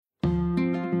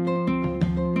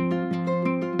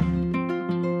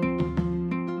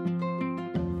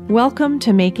Welcome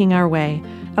to Making Our Way,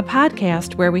 a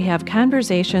podcast where we have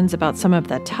conversations about some of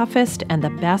the toughest and the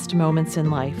best moments in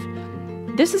life.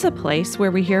 This is a place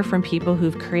where we hear from people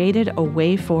who've created a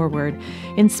way forward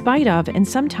in spite of and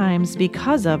sometimes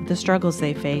because of the struggles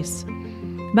they face.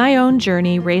 My own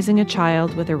journey raising a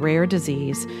child with a rare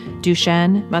disease,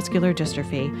 Duchenne muscular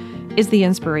dystrophy, is the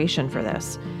inspiration for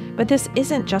this. But this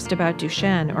isn't just about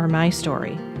Duchenne or my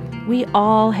story. We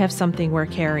all have something we're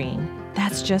carrying.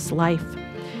 That's just life.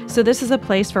 So this is a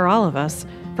place for all of us,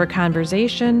 for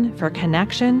conversation, for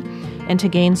connection, and to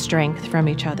gain strength from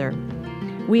each other.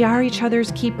 We are each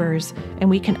other's keepers, and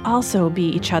we can also be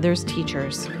each other's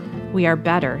teachers. We are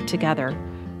better together.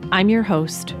 I'm your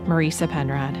host, Marisa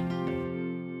Penrod.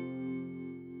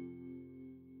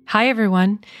 Hi,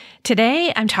 everyone.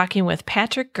 Today, I'm talking with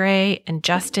Patrick Gray and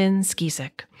Justin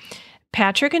Skizik.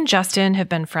 Patrick and Justin have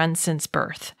been friends since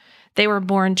birth. They were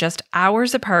born just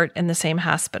hours apart in the same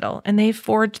hospital, and they've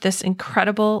forged this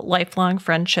incredible lifelong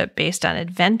friendship based on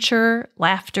adventure,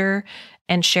 laughter,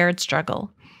 and shared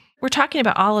struggle. We're talking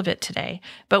about all of it today,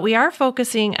 but we are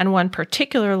focusing on one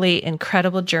particularly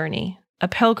incredible journey, a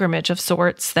pilgrimage of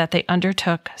sorts that they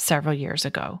undertook several years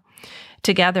ago.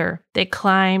 Together, they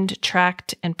climbed,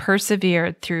 trekked, and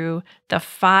persevered through the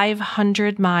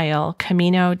 500-mile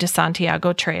Camino de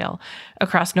Santiago trail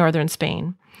across northern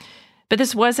Spain. But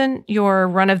this wasn't your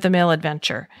run-of-the-mill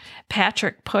adventure.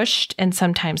 Patrick pushed and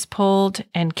sometimes pulled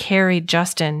and carried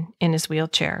Justin in his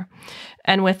wheelchair.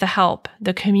 And with the help,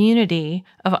 the community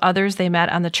of others they met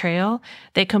on the trail,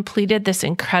 they completed this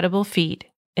incredible feat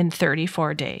in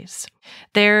 34 days.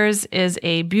 Theirs is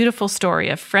a beautiful story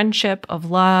of friendship,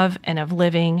 of love, and of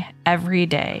living every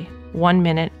day, 1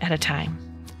 minute at a time.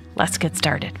 Let's get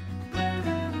started.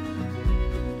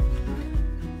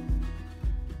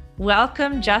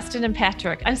 Welcome, Justin and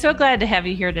Patrick. I'm so glad to have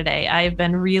you here today. I've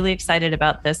been really excited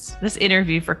about this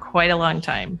interview for quite a long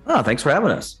time. Oh, thanks for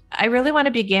having us. I really want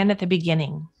to begin at the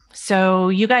beginning. So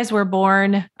you guys were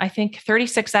born, I think,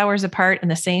 36 hours apart in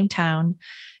the same town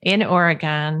in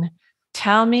Oregon.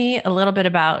 Tell me a little bit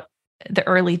about the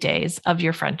early days of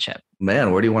your friendship.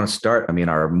 Man, where do you want to start? I mean,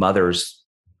 our mothers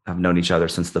have known each other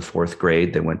since the 4th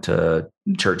grade. They went to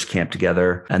church camp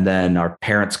together. And then our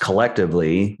parents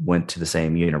collectively went to the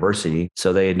same university.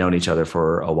 So they had known each other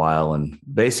for a while. And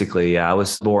basically, I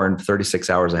was born 36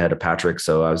 hours ahead of Patrick.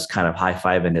 So I was kind of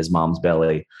high-fiving his mom's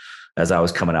belly as I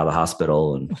was coming out of the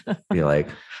hospital and be like,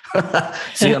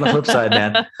 see you on the flip side,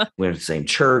 man. We went to the same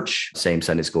church, same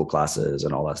Sunday school classes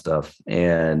and all that stuff.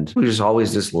 And we just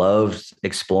always just loved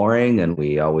exploring. And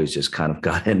we always just kind of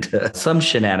got into some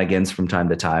shenanigans from time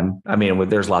to time. I mean,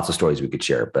 there's lots of stories we could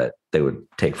share, but they would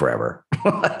take forever.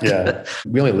 Yeah.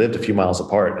 We only lived a few miles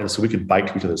apart. And so we could bike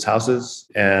to each other's houses.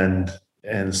 And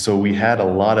so we had a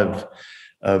lot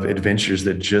of adventures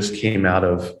that just came out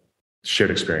of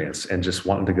shared experience and just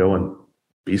wanting to go and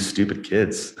be stupid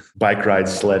kids, bike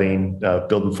rides, sledding,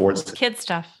 building forts, kid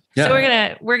stuff. Yeah.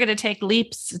 So we're gonna take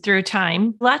leaps through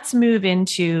time. Let's move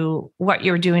into what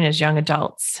you're doing as young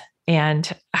adults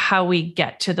and how we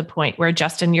get to the point where,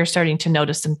 Justin, you're starting to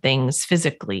notice some things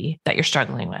physically that you're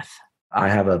struggling with. I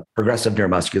have a progressive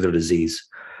neuromuscular disease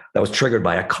that was triggered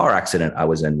by a car accident I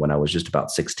was in when I was just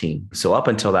about 16. So up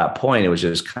until that point, it was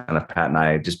just kind of Pat and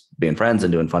I just being friends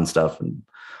and doing fun stuff and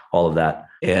all of that.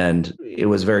 And it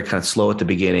was very kind of slow at the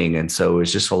beginning. And so it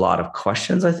was just a lot of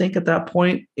questions, I think, at that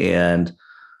point. And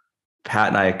Pat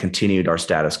and I continued our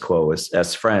status quo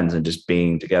as friends and just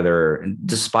being together,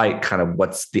 despite kind of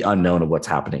what's the unknown of what's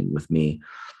happening with me.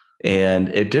 And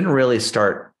it didn't really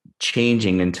start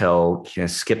changing until,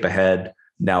 skip ahead.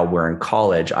 Now we're in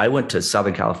college. I went to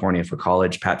Southern California for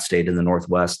college. Pat stayed in the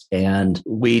Northwest. And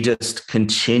we just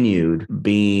continued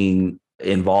being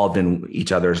involved in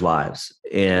each other's lives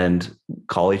and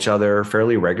call each other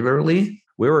fairly regularly.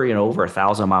 We were, over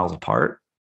 1,000 miles apart,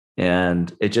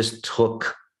 and it just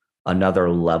took another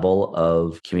level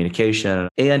of communication.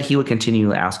 And he would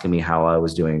continue asking me how I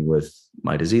was doing with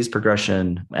my disease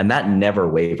progression. And that never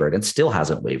wavered and still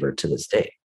hasn't wavered to this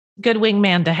day. Good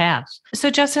wingman to have.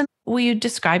 So Justin, will you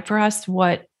describe for us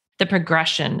what the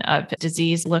progression of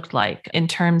disease looked like in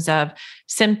terms of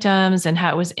symptoms and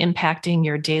how it was impacting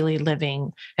your daily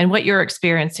living and what you're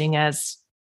experiencing as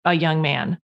a young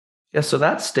man? Yeah, so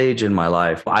that stage in my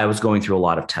life, I was going through a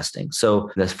lot of testing.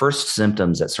 So the first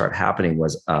symptoms that started happening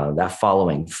was that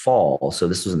following fall. So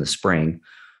this was in the spring.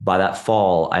 By that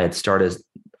fall, I was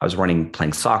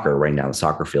playing soccer right down the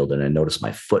soccer field, and I noticed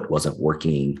my foot wasn't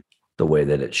working the way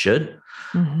that it should.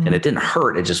 Mm-hmm. And it didn't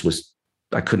hurt. It just was,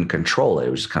 I couldn't control it.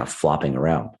 It was just kind of flopping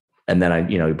around. And then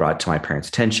I brought it to my parents'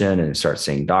 attention and started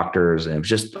seeing doctors. And it was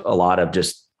just a lot of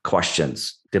just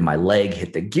questions Did my leg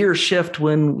hit the gear shift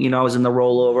when, I was in the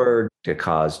rollover? Did it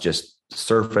cause just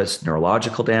surface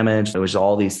neurological damage? It was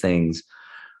all these things.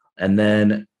 And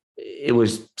then it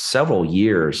was several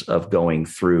years of going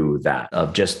through that,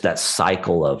 of just that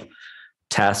cycle of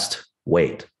test,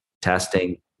 wait,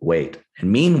 testing, wait.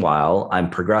 And meanwhile, I'm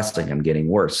progressing, I'm getting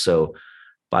worse. So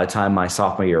by the time my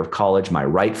sophomore year of college, my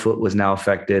right foot was now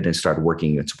affected and started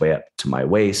working its way up to my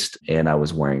waist. And I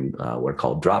was wearing what are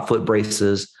called drop foot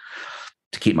braces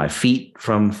to keep my feet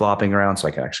from flopping around so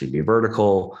I could actually be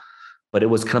vertical. But it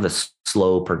was kind of a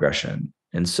slow progression.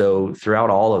 And so throughout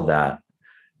all of that,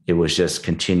 it was just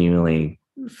continually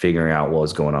figuring out what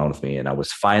was going on with me. And I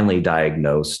was finally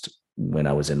diagnosed when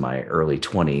I was in my early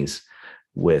 20s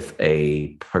with a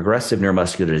progressive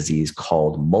neuromuscular disease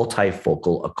called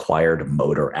multifocal acquired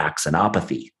motor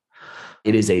axonopathy.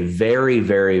 It is a very,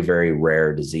 very, very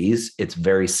rare disease. It's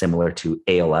very similar to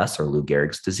ALS or Lou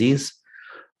Gehrig's disease.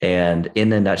 And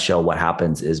in a nutshell, what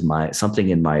happens is something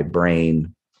in my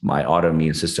brain, my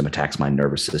autoimmune system attacks my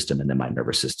nervous system, and then my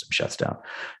nervous system shuts down.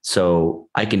 So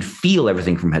I can feel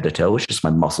everything from head to toe. It's just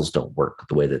my muscles don't work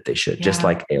the way that they should, just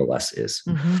like ALS is.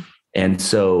 Mm-hmm. And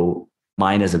so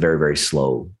mine is a very, very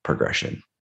slow progression.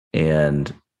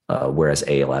 And whereas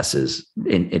ALS is,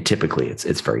 typically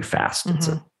it's very fast. Mm-hmm. It's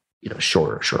a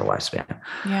shorter lifespan.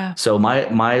 Yeah. So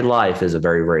my life is a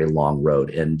very, very long road,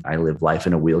 and I live life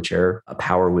in a wheelchair, a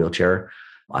power wheelchair.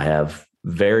 I have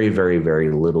very, very,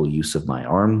 very little use of my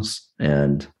arms,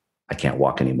 and I can't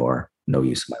walk anymore. No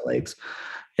use of my legs.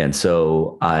 And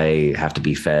so I have to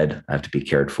be fed, I have to be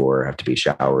cared for, I have to be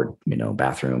showered,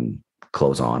 bathroom,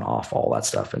 clothes on, off, all that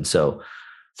stuff. And so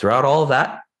throughout all of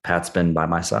that, Pat's been by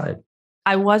my side.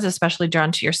 I was especially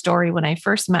drawn to your story when I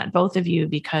first met both of you,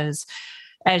 because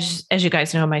as you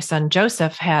guys know, my son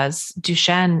Joseph has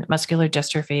Duchenne muscular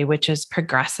dystrophy, which is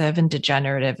progressive and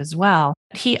degenerative as well.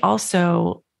 He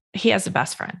has a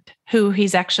best friend who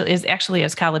is actually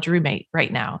his college roommate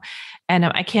right now. And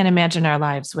I can't imagine our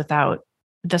lives without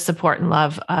the support and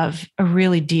love of a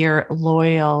really dear,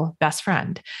 loyal best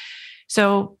friend.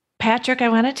 So Patrick, I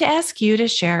wanted to ask you to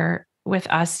share with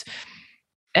us,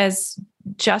 as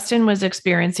Justin was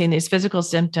experiencing these physical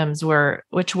symptoms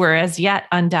which were as yet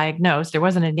undiagnosed. There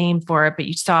wasn't a name for it, but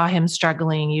you saw him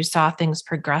struggling, you saw things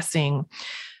progressing.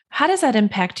 How does that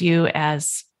impact you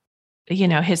as,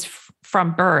 his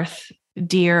from birth,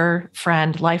 dear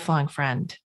friend, lifelong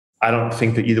friend? I don't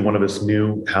think that either one of us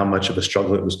knew how much of a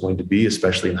struggle it was going to be,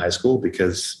 especially in high school,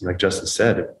 because like Justin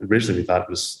said, originally we thought it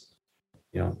was,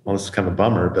 this is kind of a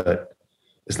bummer, but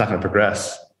it's not going to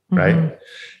progress. Right. Mm-hmm.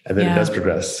 And then it does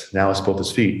progress. Now it's both his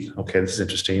feet. Okay. This is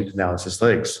interesting. Now it's his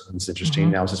legs. This is interesting.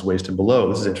 Mm-hmm. Now it's his waist and below.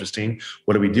 This is interesting.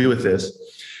 What do we do with this?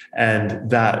 And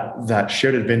that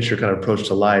shared adventure kind of approach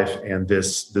to life, and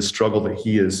this struggle that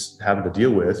he is having to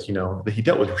deal with, that he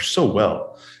dealt with so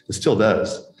well, and still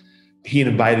does. He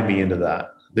invited me into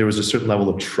that. There was a certain level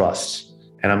of trust.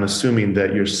 And I'm assuming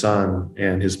that your son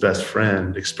and his best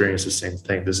friend experience the same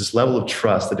thing. There's this level of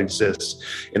trust that exists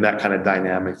in that kind of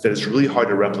dynamic that is really hard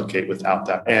to replicate without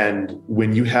that. And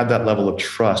when you have that level of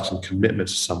trust and commitment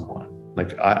to someone,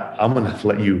 like I'm going to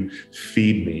let you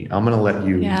feed me, I'm going to let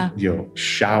you,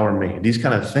 shower me, these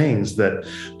kind of things that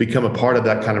become a part of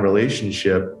that kind of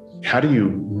relationship. How do you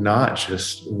not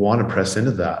just want to press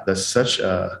into that? That's such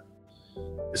a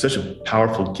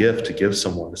powerful gift to give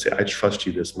someone, to say, I trust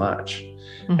you this much.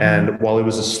 Mm-hmm. And while it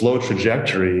was a slow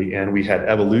trajectory and we had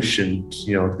evolution,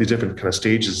 these different kind of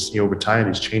stages, over time,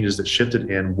 these changes that shifted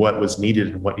in what was needed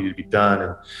and what needed to be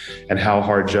done, and how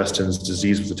hard Justin's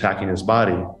disease was attacking his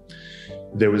body,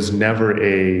 there was never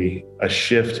a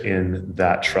shift in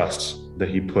that trust that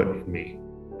he put in me.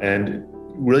 And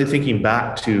really thinking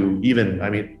back to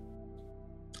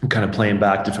I'm kind of playing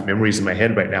back different memories in my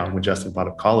head right now when Justin brought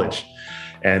up college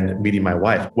and meeting my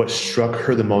wife. What struck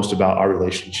her the most about our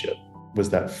relationship was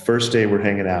that first day we're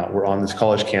hanging out. We're on this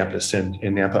college campus in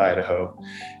Nampa, Idaho,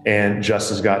 and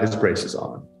Justin's got his braces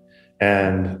on.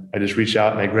 And I just reach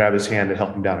out and I grab his hand and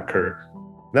help him down a curve.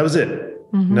 And that was it.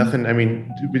 Mm-hmm. Nothing,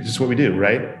 it's just what we do,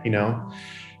 right?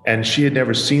 And she had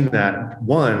never seen that,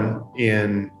 one,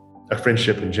 in a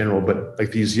friendship in general, but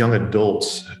like these young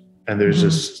adults, and there's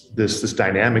mm-hmm. this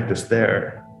dynamic that's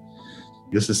there.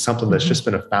 This is something that's just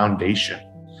been a foundation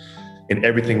in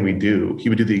everything we do. He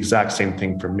would do the exact same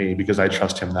thing for me because I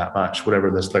trust him that much, whatever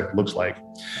this looks like.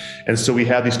 And so we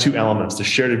have these two elements, the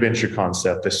shared adventure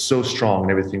concept that's so strong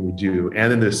in everything we do,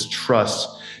 and then this trust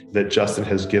that Justin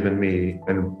has given me,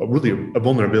 and really a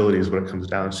vulnerability is what it comes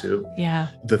down to. Yeah.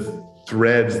 The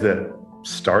threads that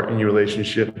start in your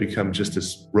relationship become just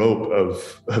this rope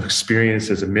of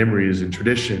experiences and memories and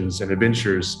traditions and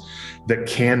adventures that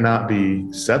cannot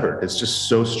be severed. It's just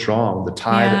so strong. The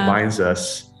tie that binds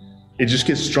us, it just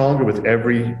gets stronger with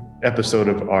every episode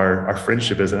of our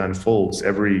friendship as it unfolds.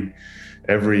 Every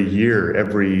year,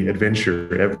 every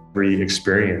adventure, every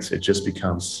experience, it just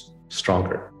becomes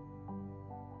stronger.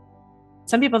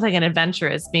 Some people think an adventure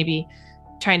is maybe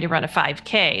trying to run a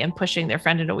 5K and pushing their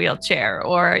friend in a wheelchair,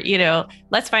 or,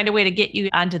 let's find a way to get you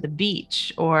onto the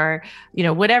beach, or,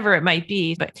 whatever it might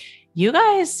be. But you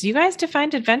guys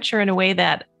defined adventure in a way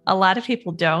that a lot of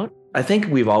people don't. I think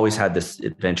we've always had this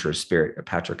adventurous spirit,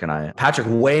 Patrick and I. Patrick,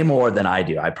 way more than I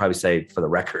do. I'd probably say, for the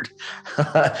record.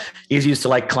 He's used to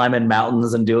like climbing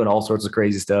mountains and doing all sorts of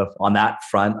crazy stuff. On that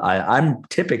front, I'm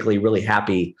typically really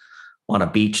happy on a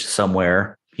beach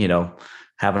somewhere,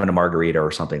 having a margarita or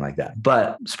something like that.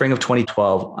 But spring of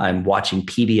 2012, I'm watching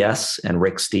PBS and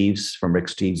Rick Steves from Rick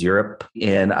Steves Europe.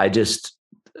 And I just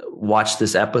watched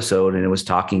this episode, and it was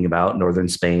talking about northern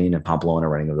Spain and Pamplona,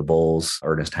 running of the bulls,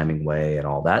 Ernest Hemingway and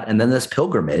all that. And then this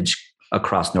pilgrimage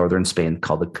across northern Spain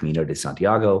called the Camino de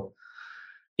Santiago.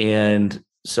 And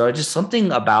so just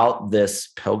something about this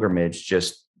pilgrimage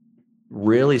just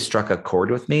really struck a chord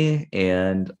with me.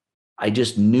 And I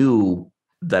just knew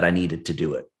that I needed to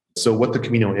do it. So what the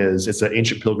Camino is, it's an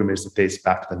ancient pilgrimage that dates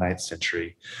back to the 9th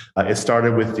century. It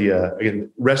started with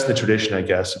the rest of the tradition, I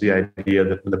guess, the idea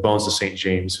that the bones of St.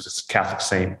 James, who's a Catholic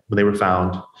saint, when they were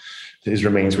found, his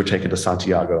remains were taken to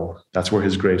Santiago. That's where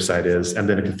his gravesite is. And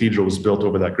then a cathedral was built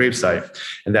over that gravesite,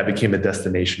 and that became a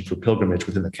destination for pilgrimage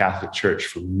within the Catholic Church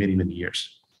for many, many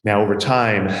years. Now, over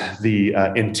time, the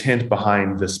intent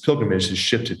behind this pilgrimage has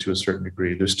shifted to a certain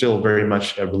degree. There's still very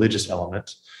much a religious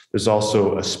element. There's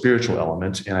also a spiritual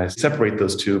element. And I separate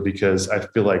those two because I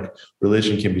feel like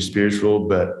religion can be spiritual,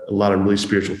 but a lot of really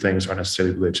spiritual things aren't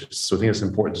necessarily religious. So I think it's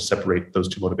important to separate those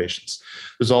two motivations.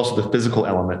 There's also the physical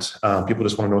element. People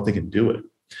just want to know if they can do it.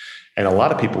 And a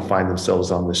lot of people find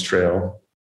themselves on this trail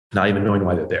not even knowing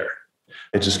why they're there.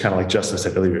 It's just kind of like Justin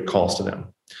said earlier, it calls to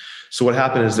them. So what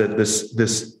happened is that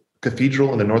this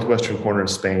cathedral in the northwestern corner of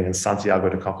Spain in Santiago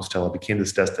de Compostela became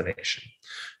this destination.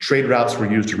 Trade routes were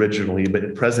used originally, but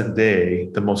in present day,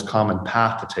 the most common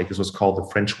path to take is what's called the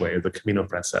French way, or the Camino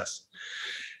Frances.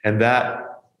 And that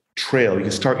trail, you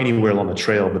can start anywhere along the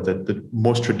trail, but the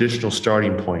most traditional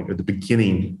starting point, or the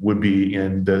beginning, would be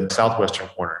in the southwestern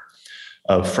corner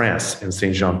of France in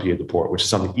Saint-Jean-Pied-de-Port, which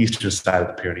is on the eastern side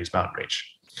of the Pyrenees mountain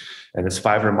range. And it's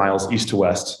 500 miles east to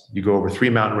west. You go over 3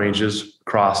 mountain ranges,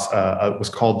 across what's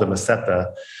called the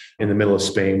Meseta in the middle of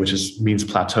Spain, which means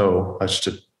plateau. That's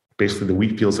just basically the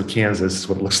wheat fields of Kansas is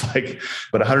what it looks like.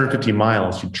 But 150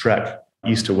 miles, you trek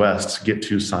east to west to get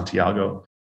to Santiago.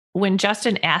 When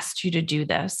Justin asked you to do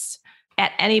this,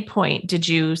 at any point did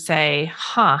you say,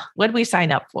 what did we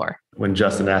sign up for? When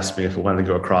Justin asked me if I wanted to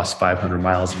go across 500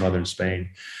 miles of northern Spain,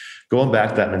 going back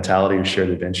to that mentality of shared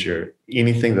adventure,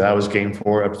 anything that I was game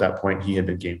for up to that point, he had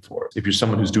been game for. If you're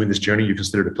someone who's doing this journey, you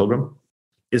consider it a pilgrim.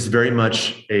 It's very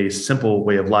much a simple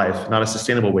way of life, not a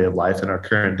sustainable way of life in our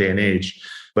current day and age,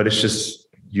 but it's just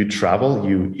you travel,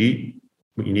 you eat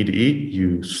what you need to eat,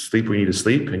 you sleep where you need to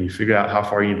sleep, and you figure out how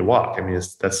far you need to walk. I mean,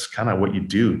 that's kind of what you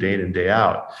do day in and day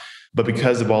out. But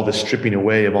because of all this stripping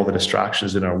away of all the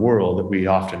distractions in our world that we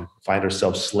often find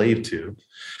ourselves slave to,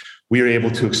 we are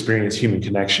able to experience human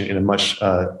connection in a much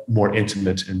more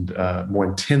intimate and more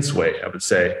intense way, I would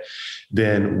say,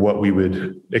 than what we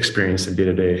would experience in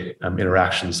day-to-day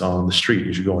interactions on the street.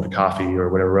 As you go into coffee or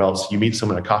whatever else, you meet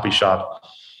someone in a coffee shop,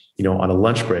 on a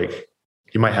lunch break,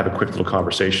 you might have a quick little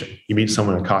conversation. You meet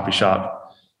someone in a coffee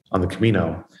shop on the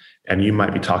Camino, and you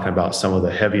might be talking about some of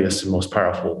the heaviest and most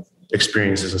powerful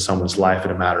experiences in someone's life in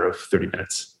a matter of 30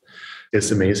 minutes. It's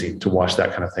amazing to watch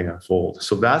that kind of thing unfold.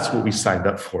 So that's what we signed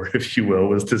up for, if you will,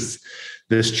 was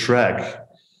this trek.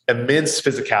 Immense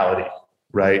physicality,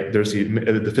 right? There's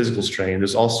the physical strain.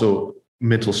 There's also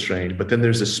mental strain, but then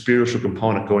there's a spiritual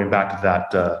component going back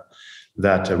to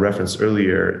that reference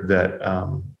earlier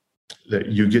that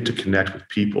you get to connect with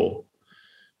people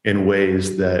in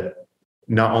ways that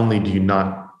not only do you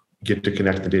not get to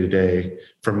connect the day to day.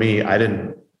 For me, I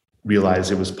didn't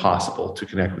realize it was possible to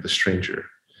connect with a stranger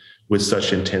with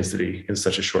such intensity in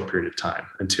such a short period of time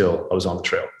until I was on the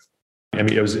trail. I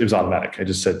mean, it was automatic. I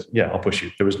just said, yeah, I'll push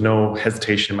you. There was no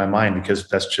hesitation in my mind because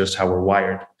that's just how we're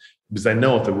wired. Because I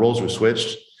know if the roles were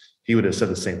switched, he would have said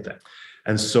the same thing.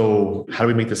 And so how do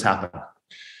we make this happen?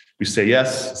 We say,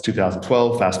 yes, it's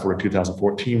 2012, fast forward to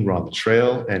 2014, we're on the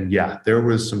trail. And yeah, there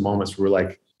was some moments where we're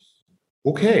like,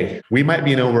 okay, we might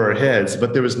be in over our heads,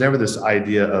 but there was never this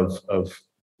idea of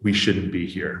we shouldn't be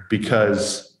here,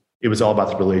 because it was all about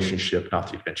the relationship,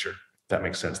 not the adventure. If that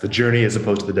makes sense. The journey as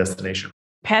opposed to the destination.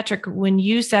 Patrick, when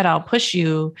you said I'll push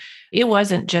you, it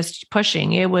wasn't just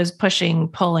pushing. It was pushing,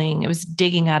 pulling. It was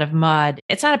digging out of mud.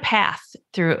 It's not a path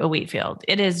through a wheat field.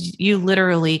 It is you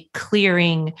literally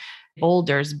clearing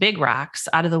boulders, big rocks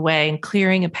out of the way and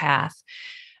clearing a path.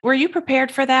 Were you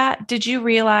prepared for that? Did you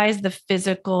realize the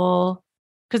physical?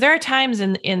 Because there are times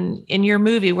in your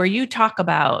movie where you talk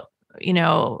about,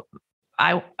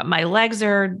 my legs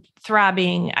are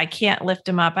throbbing. I can't lift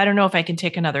them up. I don't know if I can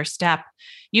take another step.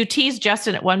 You tease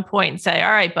Justin at one point and say,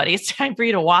 all right, buddy, it's time for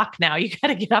you to walk now. You got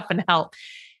to get up and help.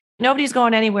 Nobody's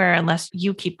going anywhere unless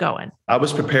you keep going. I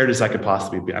was prepared as I could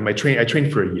possibly be. I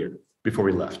trained for a year before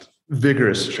we left.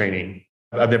 Vigorous training.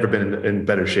 I've never been in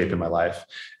better shape in my life.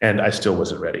 And I still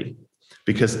wasn't ready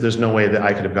because there's no way that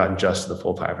I could have gotten just to the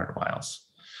full 500 miles.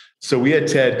 So we had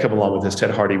Ted come along with us.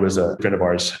 Ted Hardy was a friend of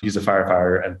ours. He's a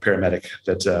firefighter and paramedic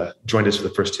that joined us for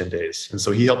the first 10 days. And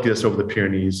so he helped get us over the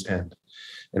Pyrenees and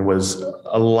was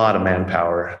a lot of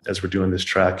manpower as we're doing this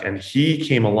trek. And he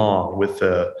came along with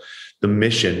the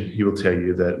mission. He will tell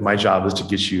you that my job is to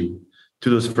get you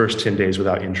through those first 10 days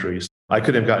without injuries. I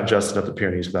couldn't have gotten Justin up the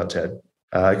Pyrenees without Ted.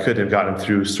 I couldn't have gotten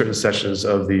through certain sections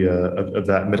of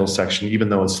that middle section, even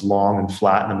though it's long and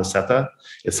flat in the Meseta.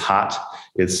 It's hot.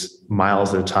 It's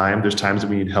miles at a time. There's times that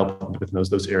we need help with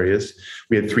those areas.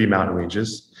 We had 3 mountain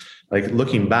ranges. Like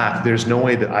looking back, there's no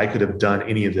way that I could have done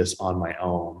any of this on my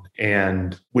own.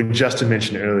 And when Justin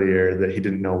mentioned earlier that he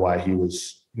didn't know why he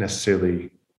was necessarily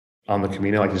on the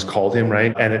Camino, like he's called him,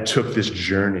 right? And it took this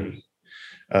journey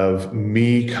of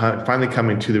me finally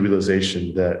coming to the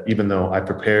realization that even though I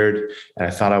prepared and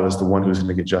I thought I was the one who was going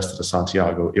to get Justin to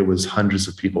Santiago, it was hundreds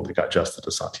of people that got Justin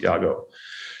to Santiago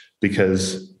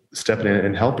because stepping in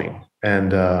and helping.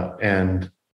 And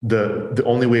the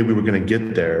only way we were going to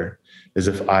get there is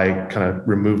if I kind of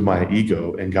removed my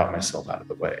ego and got myself out of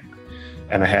the way.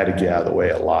 And I had to get out of the way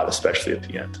a lot, especially at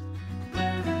the end.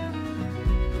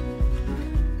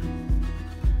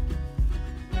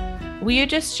 Will you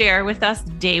just share with us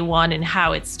day one and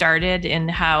how it started and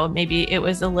how maybe it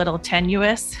was a little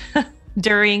tenuous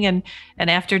during and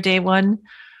after day one?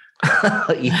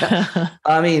 Yeah.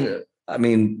 I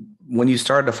mean, when you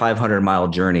start a 500-mile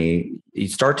journey, you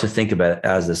start to think about it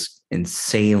as this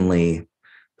insanely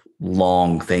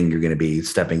long thing you're going to be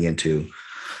stepping into.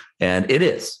 And it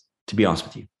is, to be honest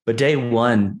with you. But day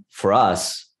one for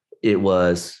us, it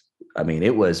was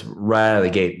right out of the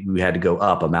gate. We had to go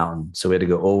up a mountain. So we had to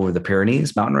go over the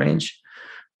Pyrenees mountain range.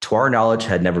 To our knowledge,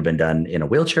 had never been done in a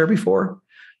wheelchair before.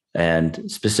 And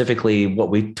specifically what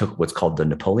we took what's called the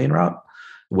Napoleon route,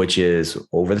 which is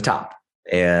over the top.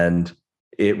 And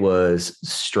it was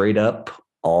straight up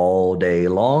all day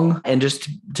long. And just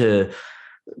to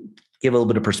give a little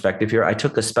bit of perspective here, I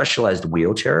took a specialized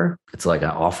wheelchair. It's like an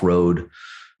off-road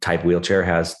type wheelchair,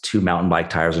 has 2 mountain bike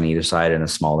tires on either side and a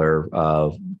smaller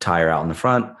tire out in the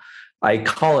front. I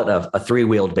call it a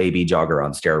 3-wheeled baby jogger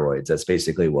on steroids. That's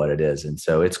basically what it is. And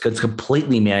so it's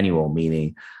completely manual,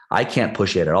 meaning I can't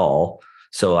push it at all.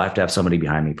 So I have to have somebody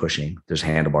behind me pushing. There's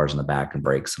handlebars in the back and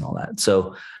brakes and all that.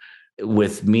 So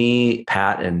with me,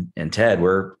 Pat, and Ted,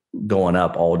 we're going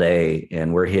up all day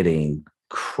and we're hitting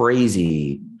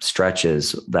crazy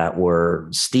stretches that were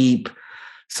steep.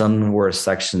 Some were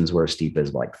sections were steep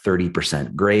as like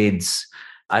 30% grades.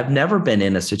 I've never been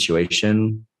in a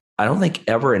situation, I don't think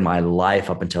ever in my life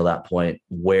up until that point,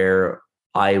 where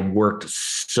I worked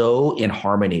so in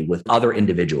harmony with other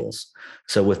individuals.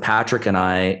 So with Patrick and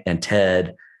I and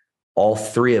Ted, all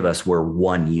 3 of us were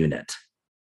one unit.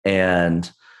 And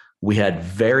we had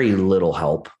very little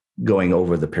help going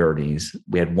over the Pyrenees.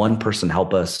 We had one person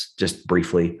help us just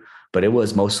briefly, but it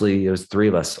was 3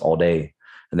 of us all day.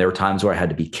 And there were times where I had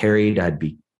to be carried. I had to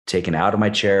be taken out of my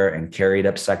chair and carried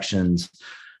up sections.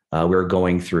 We were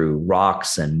going through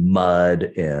rocks and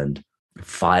mud and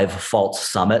 5 false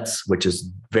summits, which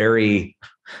is very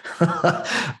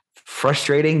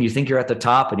frustrating. You think you're at the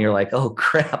top and you're like, oh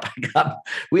crap,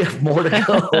 we have more to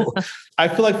go. I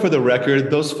feel like for the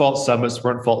record, those false summits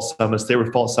weren't false summits. They were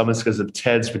false summits because of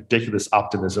Ted's ridiculous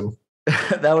optimism.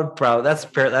 That's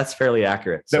fairly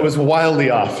accurate. That was wildly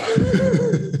off.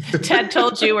 Ted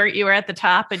told you you were at the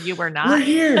top and you were not. We're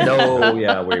here. No,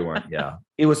 yeah, we weren't. Yeah.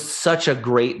 It was such a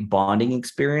great bonding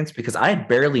experience because I had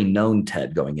barely known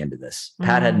Ted going into this.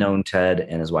 Pat had known Ted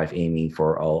and his wife, Amy,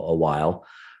 for a while,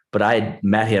 but I had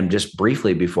met him just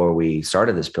briefly before we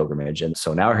started this pilgrimage. And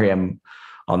so now here I am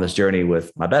on this journey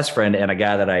with my best friend and a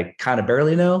guy that I kind of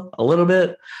barely know a little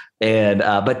bit. And,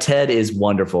 but Ted is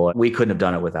wonderful. We couldn't have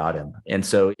done it without him. And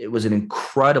so it was an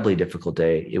incredibly difficult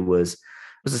day. Was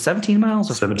it 17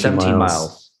 miles? 17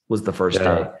 miles was the first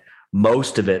day.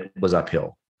 most of it was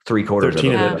uphill. 3/4 of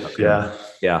it was uphill. Yeah.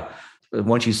 Yeah.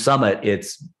 Once you summit,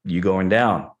 it's you going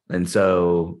down. And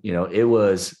so, it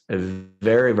was a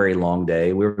very, very long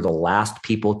day. We were the last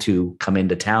people to come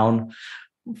into town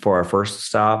for our first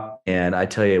stop. And I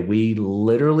tell you, we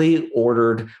literally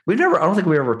ordered, I don't think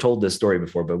we ever told this story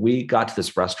before, but we got to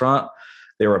this restaurant.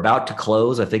 They were about to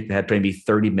close. I think they had maybe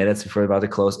 30 minutes before they were about to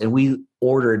close. And we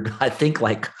ordered, I think,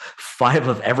 like 5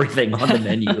 of everything on the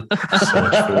menu. So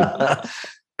much food.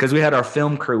 Because we had our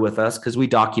film crew with us, because we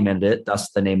documented it.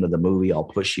 That's the name of the movie, I'll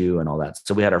Push You and all that.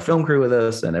 So we had our film crew with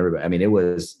us and everybody. I mean, it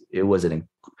was an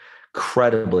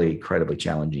incredibly, incredibly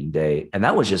challenging day. And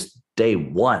that was just day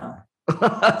one.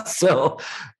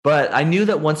 But I knew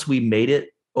that once we made it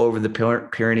over the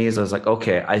Pyrenees, I was like,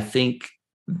 okay, I think,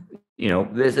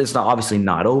 it's not obviously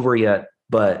not over yet,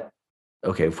 but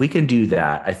okay, if we can do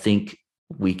that, I think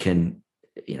we can,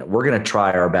 we're going to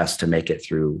try our best to make it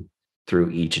through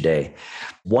each day.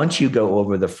 Once you go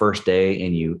over the first day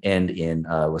and you end in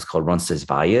what's called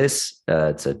Roncesvalles,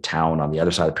 it's a town on the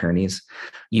other side of the Pyrenees.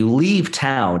 You leave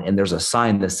town and there's a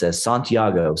sign that says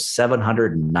Santiago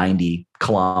 790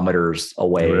 kilometers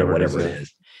away or whatever it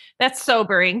is. That's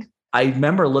sobering. I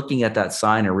remember looking at that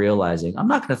sign and realizing I'm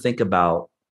not going to think about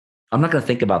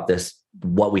this,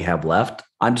 what we have left.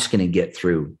 I'm just going to get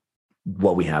through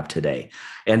what we have today.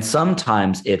 And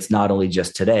sometimes it's not only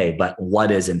just today, but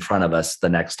what is in front of us the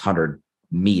next 100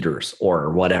 meters or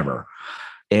whatever.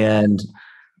 And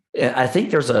I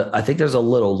think there's a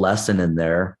little lesson in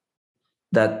there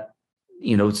that,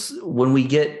 when we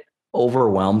get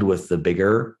overwhelmed with the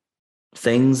bigger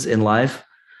things in life,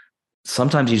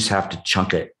 sometimes you just have to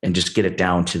chunk it and just get it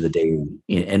down to the day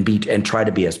and try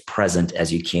to be as present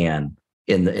as you can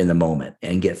in the moment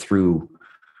and get through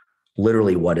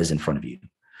literally what is in front of you.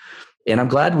 And I'm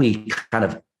glad we kind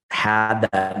of had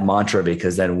that mantra,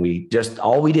 because then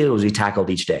all we did was we tackled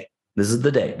each day. This is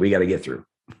the day we got to get through.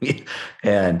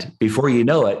 And before you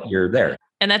know it, you're there.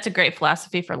 And that's a great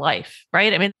philosophy for life,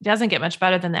 right? I mean, it doesn't get much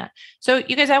better than that. So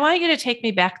you guys, I want you to take me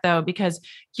back though, because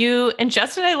you and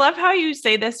Justin, I love how you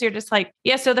say this. You're just like,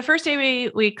 yeah. So the first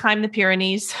day we climbed the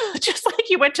Pyrenees, just like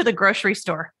you went to the grocery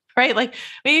store, right? Like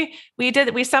we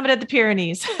summited the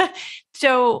Pyrenees.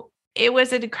 So it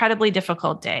was an incredibly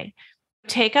difficult day.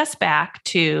 Take us back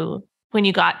to when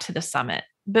you got to the summit,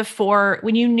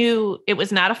 when you knew it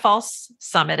was not a false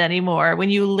summit anymore, when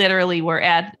you literally were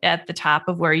at the top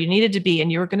of where you needed to be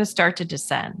and you were going to start to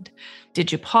descend.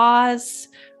 Did you pause?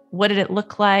 What did it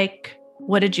look like?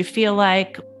 What did you feel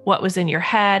like? What was in your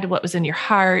head? What was in your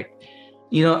heart?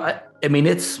 I mean,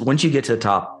 it's once you get to the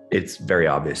top, it's very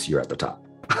obvious you're at the top.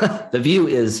 The view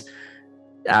is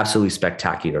absolutely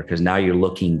spectacular, because now you're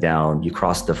looking down, you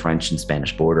cross the French and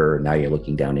Spanish border. Now you're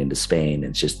looking down into Spain.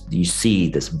 It's just, you see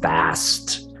this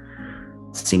vast,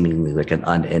 seemingly like an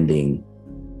unending,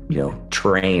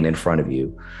 terrain in front of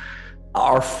you.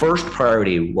 Our first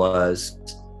priority was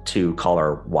to call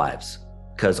our wives,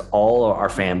 because all of our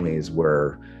families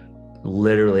were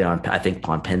literally on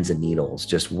pins and needles,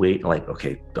 just wait, like,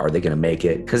 okay, are they going to make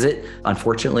it? Because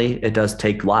unfortunately, it does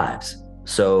take lives.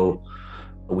 So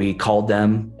we called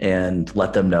them and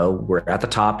let them know we're at the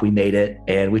top, we made it.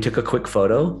 And we took a quick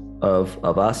photo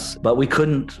of us, but we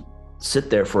couldn't sit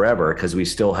there forever because we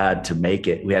still had to make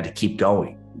it. We had to keep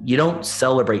going. You don't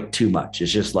celebrate too much.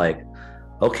 It's just like,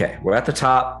 okay, we're at the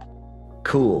top.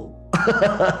 Cool.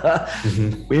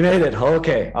 We made it.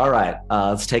 Okay. All right.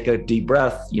 Let's take a deep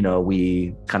breath.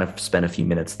 We kind of spent a few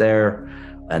minutes there,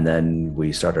 and then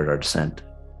we started our descent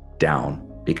down,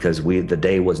 because the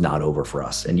day was not over for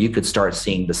us. And you could start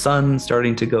seeing the sun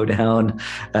starting to go down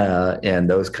and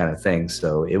those kind of things.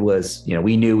 So it was,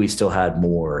 we knew we still had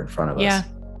more in front of us. Yeah.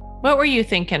 What were you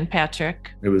thinking,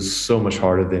 Patrick? It was so much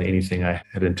harder than anything I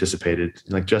had anticipated.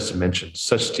 Like Justin mentioned,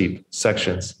 such steep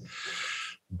sections.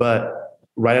 But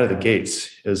right out of the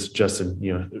gates, as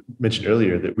Justin, mentioned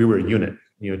earlier, that we were a unit.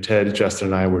 Ted, Justin,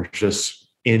 and I were just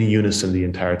in unison the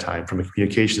entire time, from a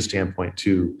communication standpoint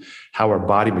to how our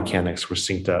body mechanics were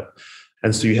synced up.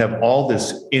 And so you have all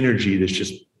this energy that's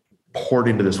just poured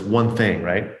into this one thing,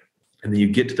 right? And then you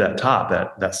get to that top,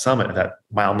 that summit, that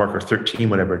mile marker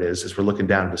 13, whatever it is, as we're looking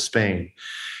down into Spain.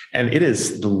 And it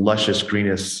is the lushest,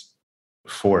 greenest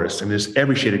forest. And there's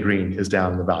every shade of green is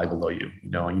down in the valley below you. You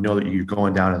know that you're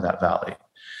going down in that valley.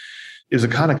 It was a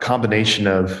kind of combination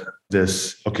of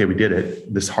this, okay, we did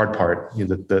it. This hard part,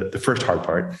 the first hard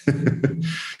part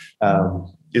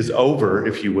is over,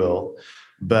 if you will.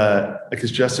 But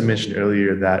because Justin mentioned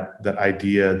earlier that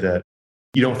idea that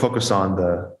you don't focus on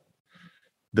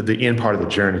the end part of the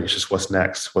journey. It's just what's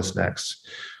next.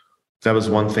 That was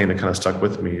one thing that kind of stuck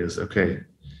with me is, okay,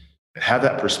 have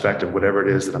that perspective, whatever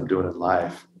it is that I'm doing in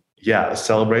life. Yeah,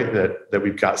 celebrate that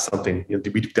we've got something,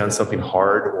 we've done something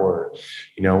hard, or,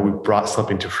 we brought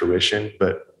something to fruition,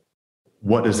 but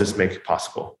what does this make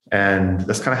possible? And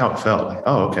that's kind of how it felt. Like,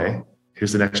 oh, okay,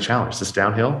 here's the next challenge. This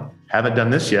downhill. Haven't done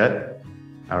this yet.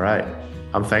 All right.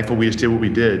 I'm thankful we just did what we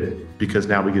did, because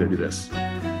now we get to do this.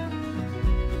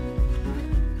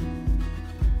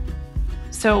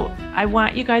 So I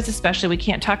want you guys, especially, we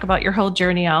can't talk about your whole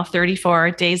journey, all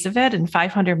 34 days of it and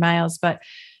 500 miles, but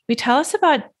tell us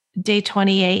about day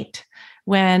 28,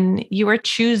 when you were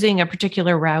choosing a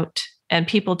particular route and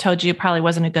people told you it probably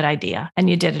wasn't a good idea and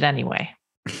you did it anyway.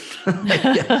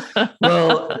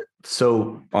 Well,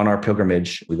 so on our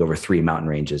pilgrimage, we go over 3 mountain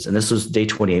ranges, and this was day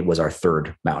 28 was our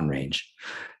 3rd mountain range.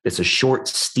 It's a short,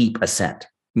 steep ascent,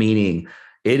 meaning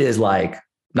it is like,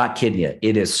 not kidding you,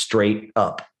 it is straight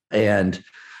up. And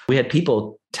we had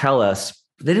people tell us,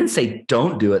 they didn't say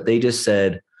don't do it. They just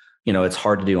said, it's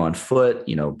hard to do on foot,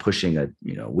 pushing a,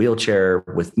 wheelchair.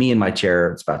 With me in my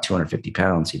chair, it's about 250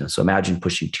 pounds, so imagine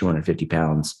pushing 250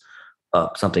 pounds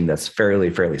up something that's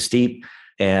fairly steep,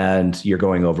 and you're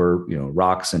going over,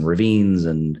 rocks and ravines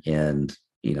and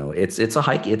it's a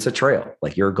hike, it's a trail,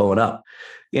 like you're going up.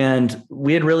 And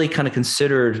we had really kind of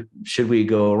considered, should we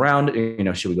go around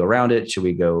it? Should we go around it? Should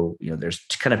we go, there's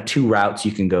kind of 2 routes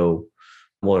you can go.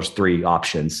 Well, there's 3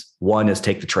 options. 1 is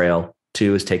take the trail.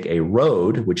 2 is take a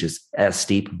road, which is as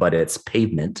steep, but it's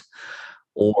pavement.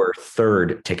 Or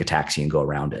 3rd, take a taxi and go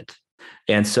around it.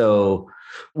 And so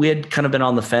we had kind of been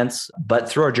on the fence, but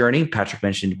through our journey, Patrick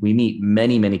mentioned, we meet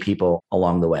many, many people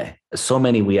along the way. So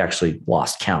many, we actually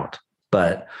lost count.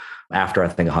 But after, I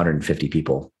think, 150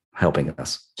 people helping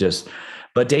us,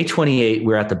 but day 28,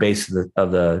 we're at the base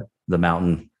of the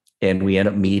mountain, and we end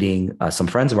up meeting some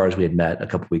friends of ours we had met a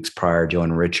couple of weeks prior, Joe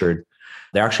and Richard.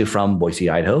 They're actually from Boise,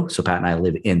 Idaho. So Pat and I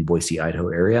live in Boise, Idaho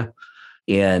area.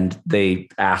 And they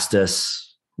asked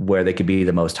us where they could be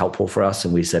the most helpful for us.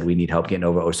 And we said, we need help getting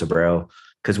over Oso Bravo,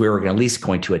 because we were at least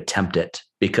going to attempt it,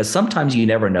 because sometimes you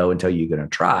never know until you're going to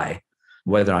try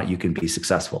whether or not you can be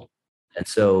successful. And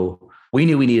so we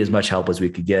knew we needed as much help as we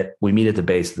could get. We meet at the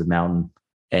base of the mountain,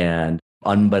 and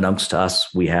unbeknownst to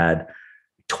us, we had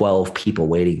 12 people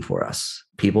waiting for us,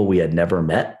 people we had never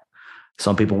met.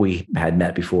 Some people we had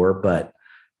met before, but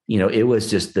it was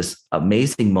just this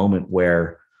amazing moment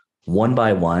where one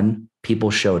by one, people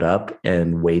showed up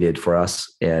and waited for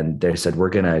us. And they said, we're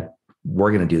going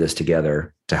to do this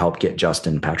together to help get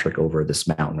Justin and Patrick over this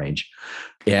mountain range.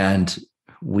 And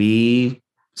we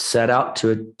set out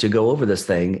to go over this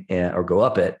thing or go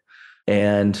up it.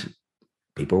 And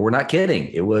people were not kidding.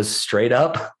 It was straight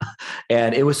up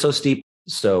and it was so steep.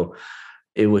 So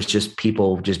it was just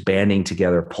people just banding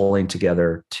together, pulling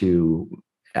together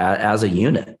as a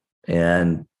unit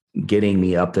and getting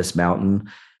me up this mountain.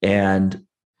 And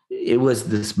it was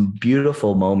this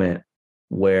beautiful moment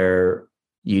where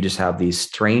you just have these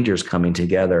strangers coming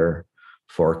together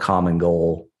for a common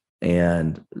goal.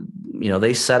 And,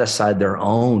 they set aside their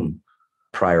own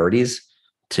priorities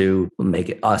to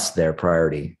make us their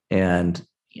priority. And,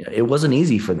 it wasn't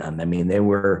easy for them. I mean,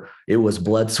 it was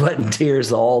blood, sweat, and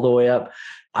tears all the way up.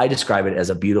 I describe it as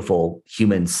a beautiful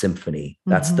human symphony.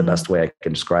 That's the best way I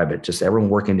can describe it. Just everyone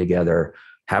working together,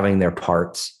 having their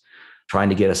parts, trying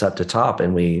to get us up to top.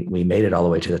 And we made it all the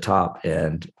way to the top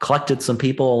and collected some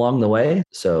people along the way.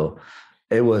 So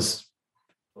it was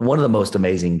one of the most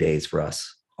amazing days for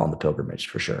us on the pilgrimage,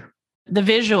 for sure. The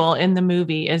visual in the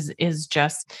movie is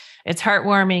just, it's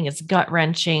heartwarming, it's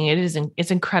gut-wrenching,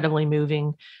 it's incredibly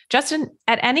moving. Justin,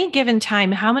 at any given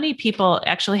time, how many people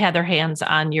actually had their hands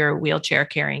on your wheelchair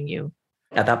carrying you?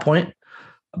 At that point,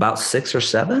 about 6 or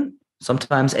 7,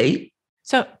 sometimes 8.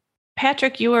 So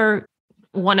Patrick, you were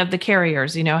one of the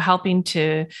carriers, helping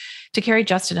to carry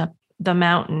Justin up the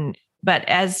mountain. But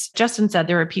as Justin said,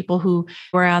 there were people who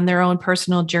were on their own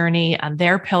personal journey, on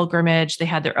their pilgrimage. They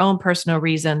had their own personal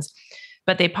reasons,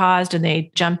 but they paused and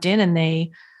they jumped in and they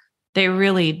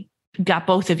really got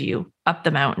both of you up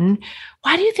the mountain.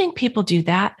 Why do you think people do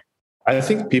that? I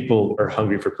think people are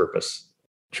hungry for purpose,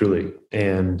 truly.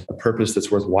 And a purpose that's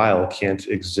worthwhile can't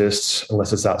exist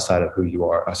unless it's outside of who you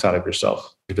are, outside of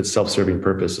yourself. If it's self-serving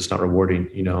purpose, it's not rewarding.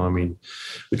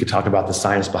 We could talk about the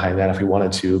science behind that if we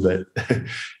wanted to, but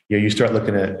you start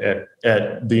looking at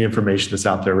the information that's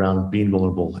out there around being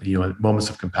vulnerable, moments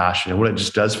of compassion, and what it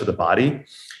just does for the body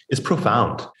is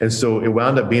profound. And so it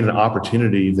wound up being an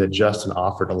opportunity that Justin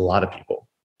offered a lot of people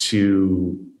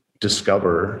to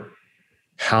discover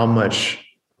how much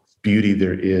beauty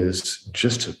there is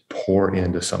just to pour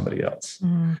into somebody else.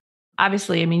 Mm.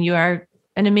 Obviously, you are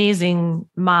an amazing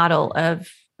model of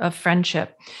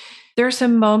friendship. There are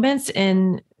some moments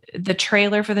in the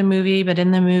trailer for the movie, but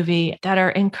in the movie that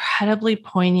are incredibly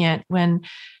poignant when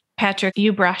Patrick,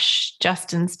 you brush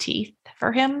Justin's teeth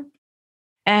for him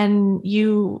and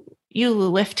you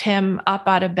lift him up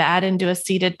out of bed into a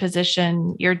seated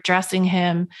position. You're dressing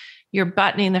him, you're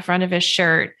buttoning the front of his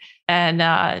shirt,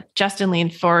 and Justin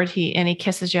leaned forward, he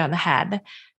kisses you on the head.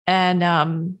 And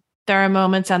there are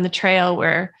moments on the trail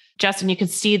where Justin, you can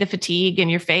see the fatigue in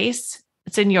your face.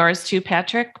 It's in yours too,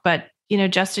 Patrick. But,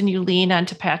 Justin, you lean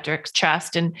onto Patrick's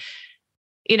chest and,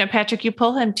 Patrick, you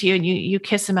pull him to you and you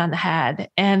kiss him on the head.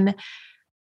 And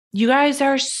you guys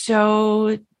are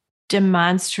so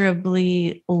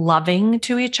demonstrably loving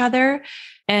to each other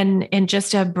and in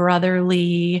just a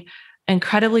brotherly,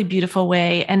 incredibly beautiful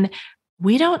way. And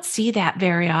we don't see that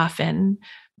very often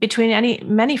between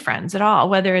many friends at all,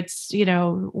 whether it's,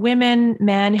 women,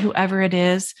 men, whoever it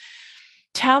is.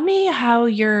 Tell me how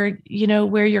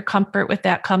where your comfort with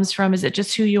that comes from. Is it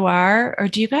just who you are? Or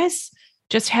do you guys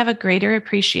just have a greater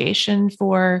appreciation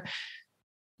for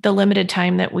the limited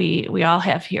time that we all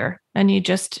have here? And you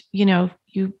just, you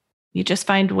just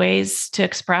find ways to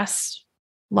express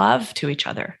love to each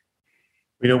other.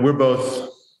 We're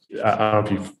both, I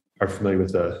don't know if you are familiar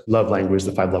with the love language,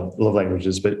 the 5 love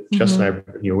languages, but Justin and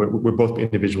I, we're both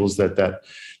individuals that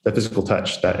physical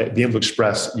touch, that being able to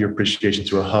express your appreciation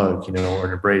through a hug, or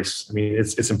an embrace. I mean,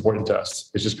 it's important to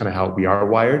us. It's just kind of how we are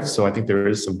wired. So I think there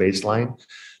is some baseline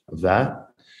of that.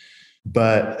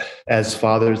 But as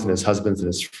fathers and as husbands and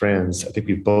as friends, I think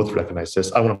we both recognize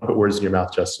this. I don't want to put words in your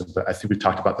mouth, Justin, but I think we've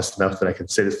talked about this enough that I can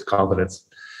say this with confidence,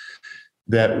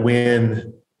 that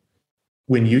when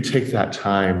you take that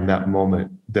time, that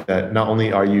moment, that not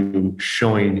only are you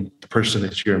showing the person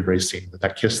that you're embracing,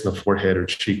 that kiss on the forehead or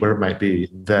cheek, whatever it might be,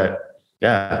 that,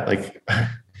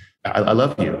 I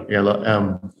love you.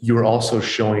 You are also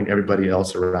showing everybody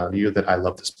else around you that I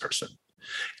love this person.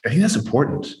 I think that's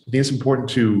important. I think it's important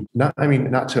to not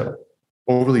to